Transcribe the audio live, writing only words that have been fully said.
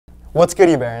What's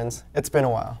goody, Barons? It's been a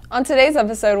while. On today's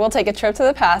episode, we'll take a trip to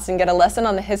the past and get a lesson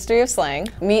on the history of slang,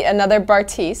 meet another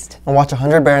Bartiste, And watch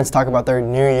 100 Barons talk about their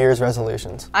New Year's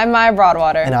resolutions. I'm Maya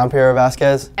Broadwater. And I'm Piero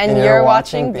Vasquez. And you're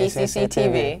watching BCC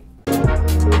TV.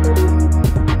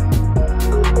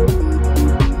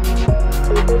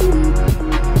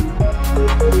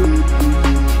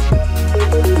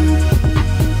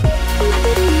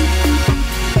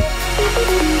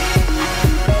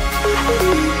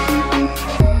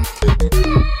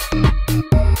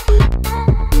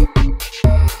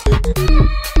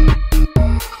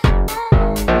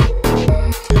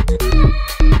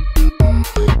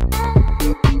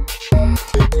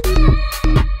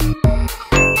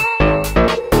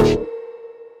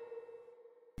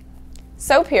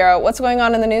 So, Piero, what's going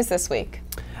on in the news this week?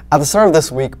 At the start of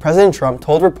this week, President Trump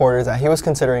told reporters that he was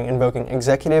considering invoking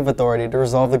executive authority to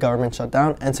resolve the government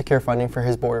shutdown and secure funding for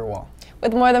his border wall.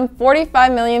 With more than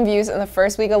 45 million views in the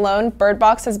first week alone, Bird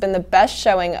Box has been the best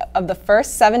showing of the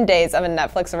first 7 days of a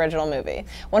Netflix original movie.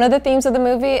 One of the themes of the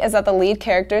movie is that the lead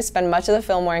characters spend much of the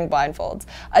film wearing blindfolds.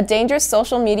 A dangerous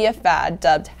social media fad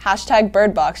dubbed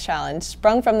 #BirdBoxChallenge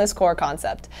sprung from this core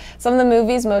concept. Some of the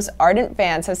movie's most ardent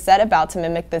fans have set about to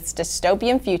mimic this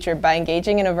dystopian future by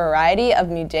engaging in a variety of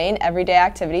mundane everyday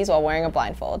activities while wearing a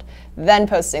blindfold, then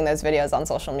posting those videos on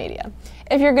social media.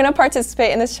 If you're going to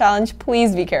participate in this challenge,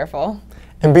 please be careful.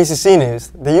 In BCC news,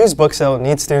 the used book sale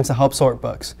needs students to help sort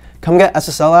books. Come get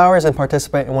SSL hours and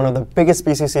participate in one of the biggest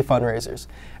BCC fundraisers.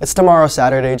 It's tomorrow,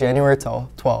 Saturday, January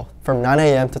 12th, from 9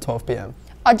 a.m. to 12 p.m.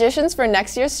 Auditions for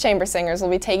next year's Chamber Singers will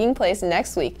be taking place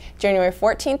next week, January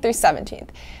 14th through 17th.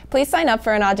 Please sign up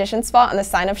for an audition spot on the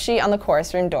sign-up sheet on the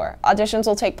chorus room door. Auditions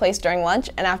will take place during lunch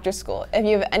and after school. If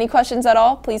you have any questions at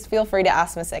all, please feel free to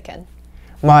ask Ms. Icken.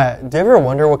 Maya, do you ever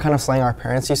wonder what kind of slang our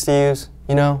parents used to use,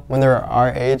 when they were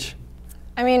our age?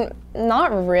 I mean,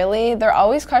 not really. They're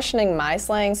always questioning my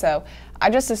slang, so I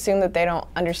just assume that they don't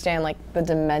understand, the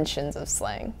dimensions of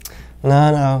slang.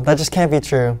 No, that just can't be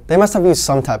true. They must have used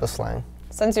some type of slang.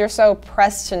 Since you're so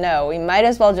pressed to know, we might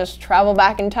as well just travel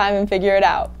back in time and figure it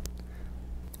out.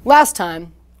 Last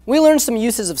time, we learned some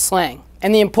uses of slang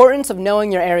and the importance of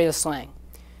knowing your area's slang.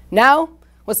 Now,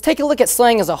 let's take a look at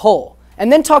slang as a whole,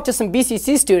 and then talk to some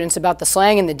BCC students about the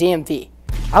slang in the DMV.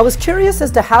 I was curious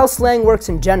as to how slang works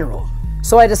in general,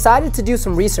 so I decided to do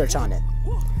some research on it.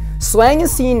 Slang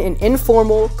is seen in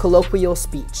informal, colloquial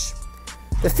speech.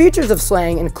 The features of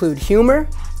slang include humor,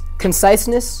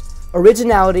 conciseness,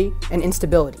 originality, and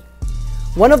instability.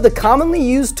 One of the commonly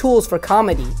used tools for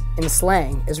comedy in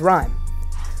slang is rhyme.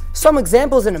 Some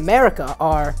examples in America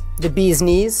are the bee's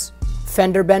knees,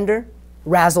 fender bender,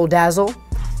 razzle dazzle,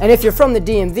 and if you're from the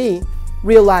DMV,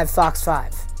 real live Fox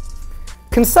 5.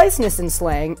 Conciseness in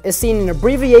slang is seen in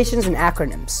abbreviations and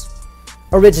acronyms.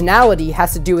 Originality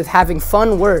has to do with having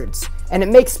fun words, and it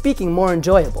makes speaking more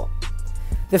enjoyable.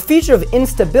 The feature of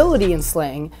instability in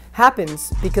slang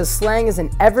happens because slang is an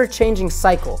ever-changing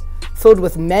cycle filled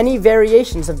with many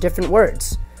variations of different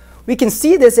words. We can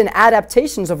see this in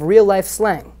adaptations of real-life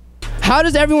slang. How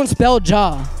does everyone spell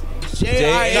jaw?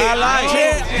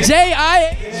 J-I-H-I.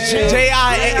 J-H-I?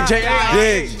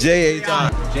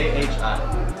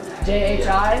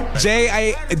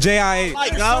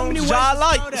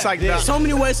 So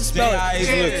many ways to spell it.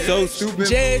 J-I-H looks so stupid.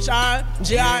 J-H-I,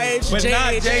 J-I-H,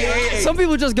 J-H. Some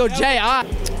people just go J-I.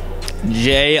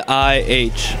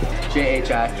 J-I-H.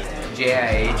 J-H-I.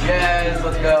 J-I-H. Yes,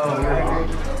 let's go.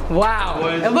 Wow,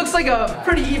 it looks like a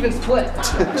pretty even split.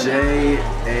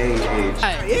 J-A-H.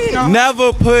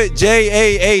 Never put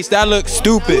J-A-H. That looks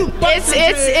stupid.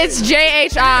 It's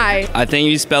J-H-I. I think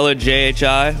you spell it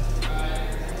J-H-I.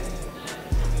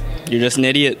 You're just an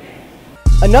idiot.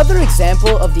 Another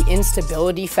example of the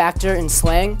instability factor in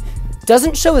slang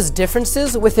doesn't show as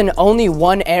differences within only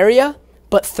one area,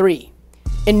 but three.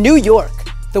 In New York,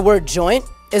 the word joint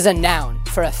is a noun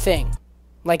for a thing,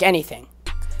 like anything.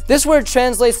 This word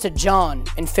translates to John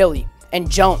in Philly and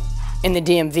Joan in the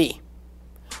DMV.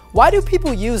 Why do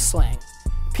people use slang?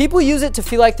 People use it to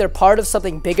feel like they're part of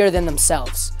something bigger than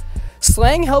themselves.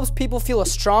 Slang helps people feel a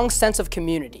strong sense of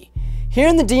community. Here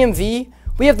in the DMV,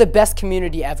 we have the best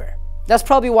community ever. That's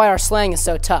probably why our slang is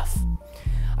so tough.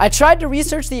 I tried to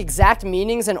research the exact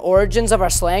meanings and origins of our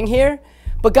slang here,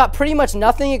 but got pretty much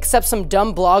nothing except some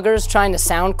dumb bloggers trying to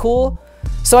sound cool.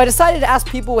 So I decided to ask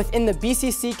people within the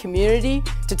BCC community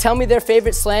to tell me their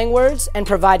favorite slang words and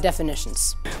provide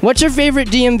definitions. What's your favorite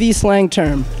DMV slang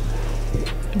term?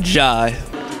 Jai.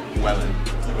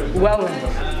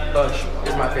 Wellen. Bush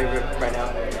is my favorite right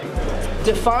now.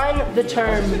 Define the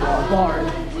term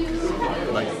bard.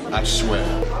 I swear.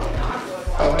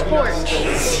 Torch.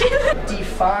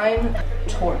 Define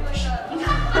torch.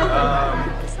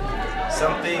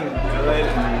 something good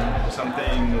and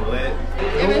something lit.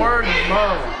 The word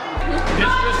mo. It's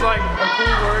just like a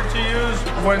cool word to use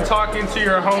when talking to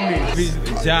your homies.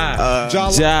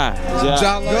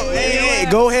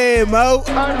 Go ahead, Mo.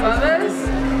 On mothers,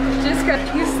 just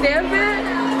got you stamp it,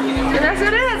 and that's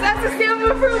what it is. That's a stamp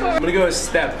of approval. I'm gonna go with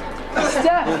step.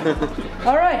 Step.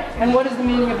 All right. And what is the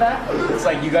meaning of that? It's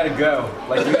like you gotta go.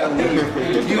 Like you gotta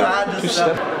leave. You had to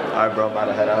step. Alright, bro, I'm about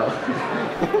to head out.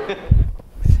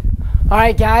 All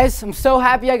right, guys. I'm so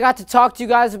happy I got to talk to you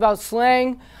guys about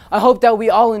slang. I hope that we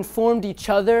all informed each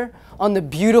other on the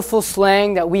beautiful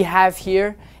slang that we have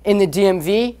here in the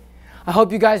DMV. I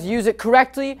hope you guys use it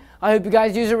correctly. I hope you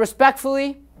guys use it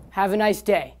respectfully. Have a nice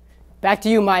day. Back to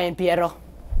you, Maya and Piero.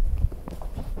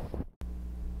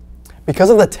 Because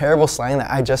of the terrible slang that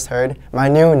I just heard, my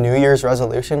new New Year's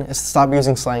resolution is to stop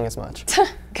using slang as much.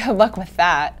 Good luck with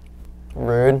that.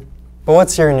 Rude. But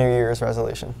what's your New Year's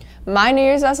resolution? My New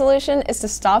Year's resolution is to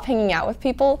stop hanging out with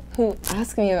people who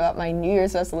ask me about my New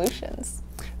Year's resolutions.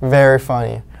 Very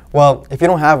funny. Well, if you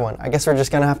don't have one, I guess we're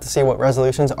just gonna have to see what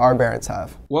resolutions our parents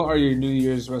have. What are your New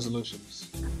Year's resolutions?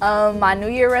 My New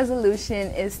Year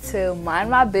resolution is to mind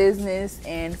my business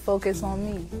and focus on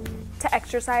me. To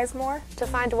exercise more. To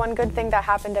find one good thing that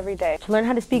happened every day. To learn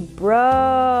how to speak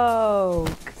broke.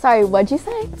 Sorry, what'd you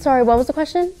say? Sorry, what was the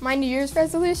question? My New Year's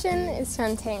resolution is to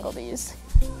untangle these.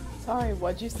 Sorry,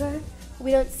 what'd you say?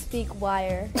 We don't speak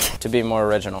wire. To be more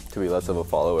original. To be less of a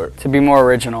follower. To be more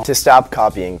original. To stop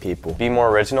copying people. Be more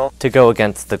original. To go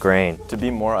against the grain. To be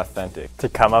more authentic. To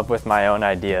come up with my own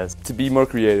ideas. To be more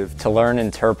creative. To learn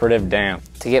interpretive dance.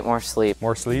 To get more sleep.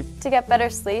 More sleep. To get better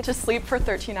sleep. To sleep for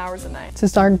 13 hours a night. To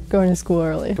start going to school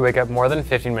early. To wake up more than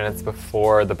 15 minutes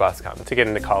before the bus comes. To get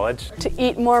into college. To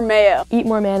eat more mayo. Eat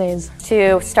more mayonnaise.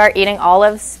 To start eating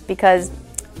olives because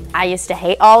I used to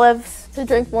hate olives. To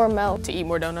drink more milk. To eat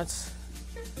more donuts.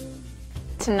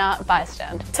 To not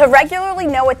bystand. To regularly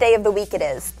know what day of the week it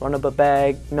is. Run up a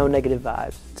bag, no negative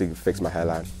vibes. To fix my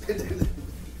hairline.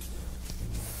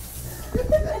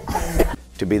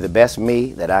 To be the best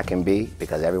me that I can be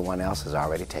because everyone else is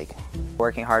already taken.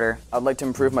 Working harder. I'd like to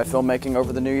improve my filmmaking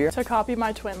over the new year. To copy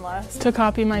my twin less.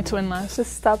 To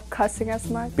stop cussing as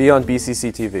much. Be on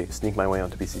BCC TV. Sneak my way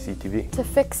onto BCC TV. To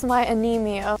fix my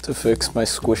anemia. To fix my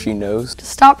squishy nose. To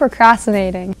stop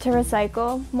procrastinating. To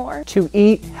recycle more. To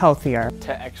eat healthier.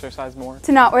 To exercise more.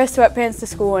 To not wear sweatpants to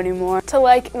school anymore.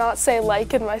 To not say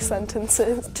like in my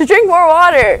sentences. To drink more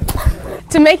water.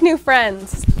 To make new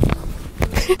friends.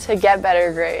 To get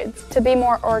better grades. To be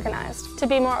more organized. To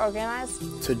be more organized.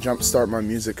 To jumpstart my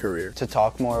music career. To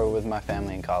talk more with my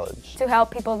family in college. To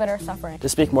help people that are suffering. To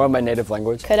speak more of my native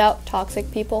language. Cut out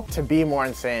toxic people. To be more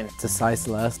insane. To size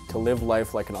less. To live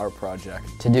life like an art project.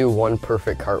 To do one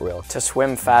perfect cartwheel. To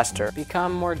swim faster.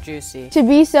 Become more juicy. To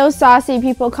be so saucy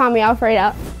people call me Alfred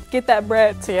up. Get that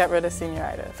bread. To get rid of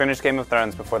senioritis. Finish Game of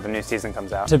Thrones before the new season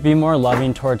comes out. To be more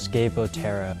loving towards Gay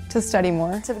Botero. To study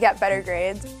more. To get better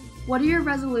grades. What are your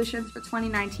resolutions for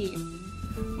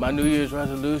 2019? My New Year's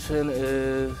resolution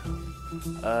is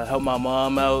help my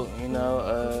mom out,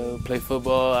 play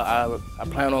football. I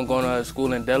plan on going to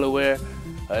school in Delaware.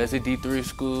 It's a D3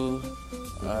 school,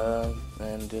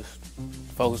 and just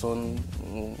focus on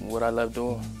what I love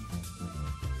doing.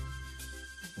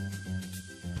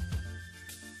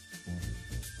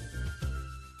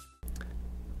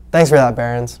 Thanks for that,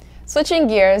 Barons. Switching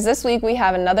gears, this week we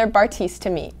have another Bartiste to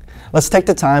meet. Let's take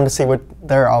the time to see what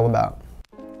they're all about.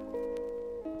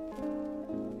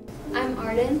 I'm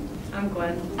Arden. I'm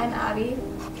Gwen. I'm Abby.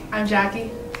 I'm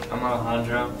Jackie. I'm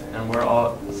Alejandro, and we're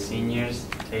all seniors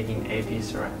taking AP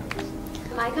Ceramics.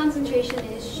 My concentration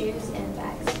is shoes and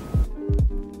bags.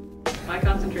 My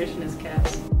concentration is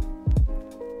cats.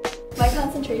 My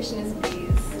concentration is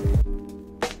bees.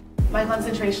 My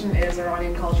concentration is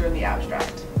Iranian culture in the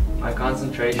abstract. My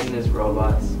concentration is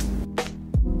robots.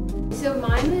 So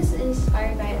mine was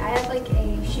inspired by, I have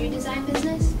a shoe design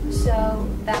business, so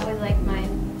that was my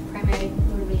primary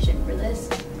motivation for this.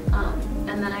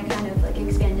 And then I kind of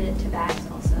expanded it to bags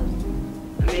also.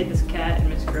 I made this cat and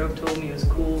Miss Grove told me it was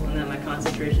cool and that my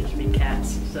concentration should be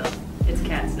cats, so it's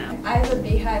cats now. I have a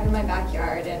beehive in my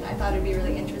backyard and I thought it'd be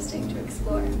really interesting to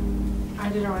explore. I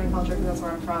did Iranian culture because that's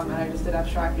where I'm from, and I just did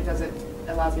abstract because it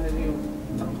allows me to do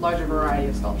a larger variety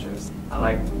of sculptures. I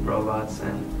like robots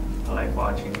and I like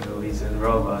watching movies with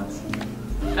robots.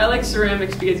 I like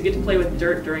ceramics because you get to play with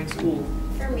dirt during school.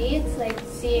 For me,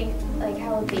 it's seeing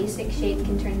how a basic shape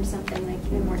can turn into something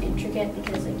even more intricate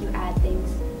because you add things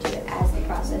to it as the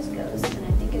process goes, and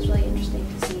I think it's really interesting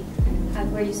to see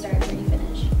where you start and where you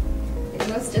finish.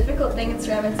 The most difficult thing in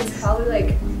ceramics is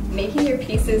probably making your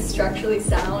pieces structurally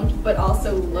sound but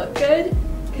also look good,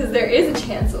 because there is a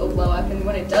chance it will blow up, and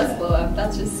when it does blow up,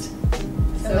 that's just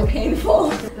so painful.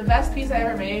 The best piece I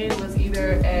ever made was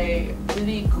either a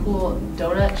really cool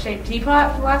donut-shaped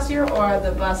teapot from last year or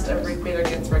the bust of Ruth Bader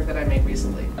Ginsburg that I made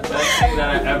recently. The best thing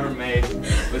that I ever made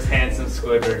was Handsome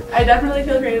Squidward. I definitely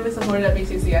feel creatively supported at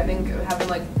BCC. I think having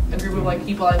like a group of like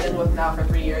people I've been with now for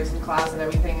 3 years in class and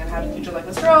everything, and having teachers like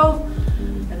Miss Grove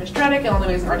and Miss Tredick and all the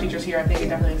ways our teachers here, I think it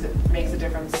definitely makes a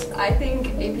difference. I think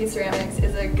AP Ceramics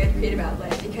is a good creative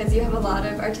outlet because you have a lot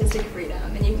of artistic freedom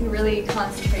and you can really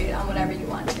concentrate on whatever you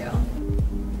want to.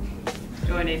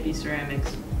 Join AP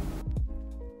Ceramics.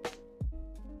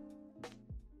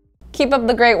 Keep up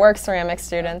the great work, ceramics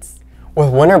students.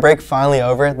 With winter break finally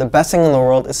over, the best thing in the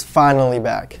world is finally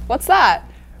back. What's that?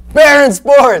 Baron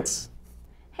Sports!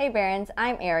 Hey Barons,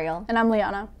 I'm Ariel. And I'm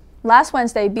Liana. Last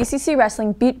Wednesday, BCC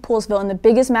Wrestling beat Poolsville in the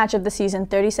biggest match of the season,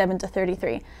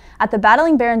 37-33. At the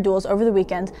Battling Baron duels over the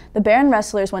weekend, the Baron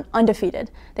wrestlers went undefeated.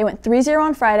 They went 3-0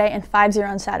 on Friday and 5-0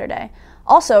 on Saturday.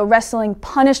 Also, wrestling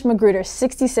punished Magruder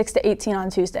 66-18 on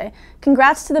Tuesday.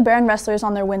 Congrats to the Baron wrestlers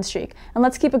on their win streak, and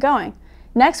let's keep it going.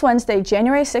 Next Wednesday,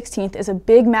 January 16th, is a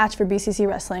big match for BCC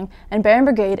Wrestling and Baron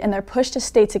Brigade in their push to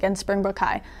states against Springbrook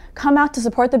High. Come out to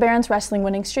support the Barons wrestling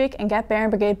winning streak and get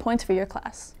Baron Brigade points for your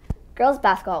class. Girls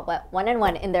basketball went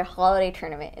 1-1 in their holiday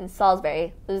tournament in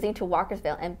Salisbury, losing to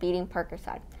Walkersville and beating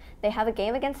Parkerside. They have a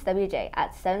game against WJ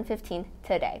at 7:15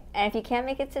 today. And if you can't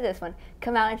make it to this one,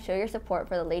 come out and show your support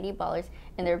for the Lady Ballers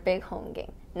in their big home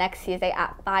game next Tuesday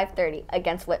at 5:30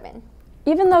 against Whitman.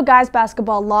 Even though guys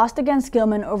basketball lost against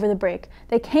Gilman over the break,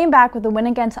 they came back with a win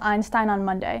against Einstein on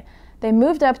Monday. They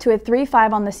moved up to a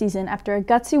 3-5 on the season after a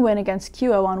gutsy win against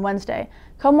QO on Wednesday.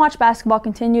 Come watch basketball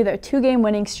continue their 2-game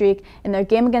winning streak in their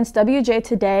game against WJ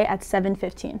today at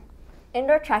 7:15.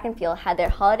 Indoor track and field had their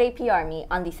holiday PR meet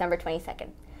on December 22nd.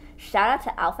 Shout out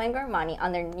to Alpha and Gormani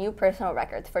on their new personal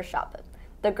records for shot put.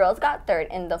 The girls got third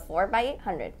in the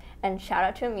 4x800, and shout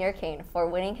out to Amir Kane for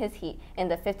winning his heat in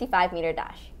the 55-meter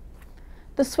dash.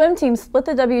 The swim team split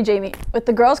the WJ meet, with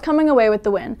the girls coming away with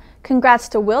the win. Congrats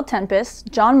to Will Tempest,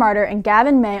 John Martyr, and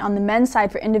Gavin May on the men's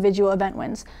side for individual event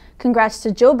wins. Congrats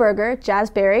to Jill Berger, Jazz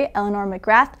Berry, Eleanor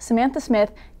McGrath, Samantha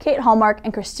Smith, Kate Hallmark,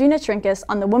 and Christina Trinkus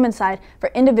on the women's side for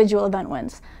individual event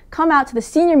wins. Come out to the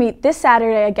senior meet this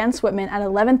Saturday against Whitman at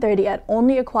 11:30 at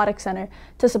Olney Aquatic Center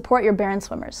to support your Baron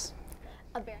swimmers.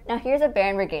 Now here's a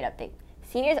Baron Brigade update.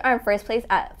 Seniors are in first place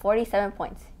at 47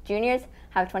 points. Juniors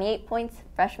have 28 points,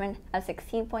 freshmen have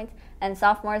 16 points, and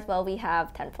sophomores, well, we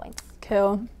have 10 points.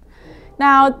 Cool.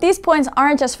 Now, these points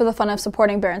aren't just for the fun of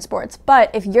supporting Baron Sports, but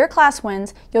if your class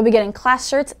wins, you'll be getting class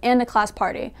shirts and a class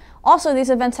party. Also, these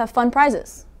events have fun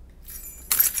prizes,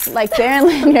 like Baron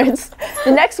lanyards.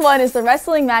 The next one is the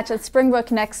wrestling match at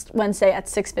Springbrook next Wednesday at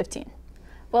 6:15.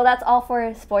 Well, that's all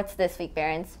for sports this week,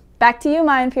 Barons. Back to you,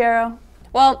 Maya and Piero.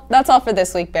 Well, that's all for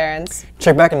this week, Barons.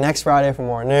 Check back next Friday for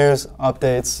more news,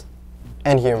 updates,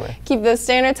 and humor. Keep those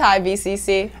standards high,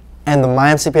 BCC. And the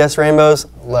MyMCPS rainbows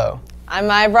low. I'm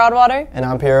Maya Broadwater. And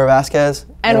I'm Piero Vasquez.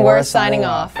 And we're signing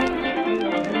off. I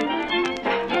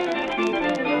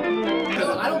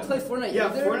don't play Fortnite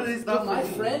either, Fortnite is but my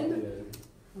friend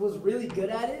was really good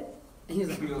at it. And he's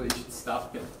like, You should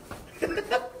stop it.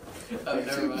 Oh,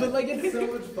 never mind. But like, it's so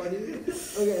much funny.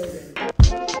 Okay.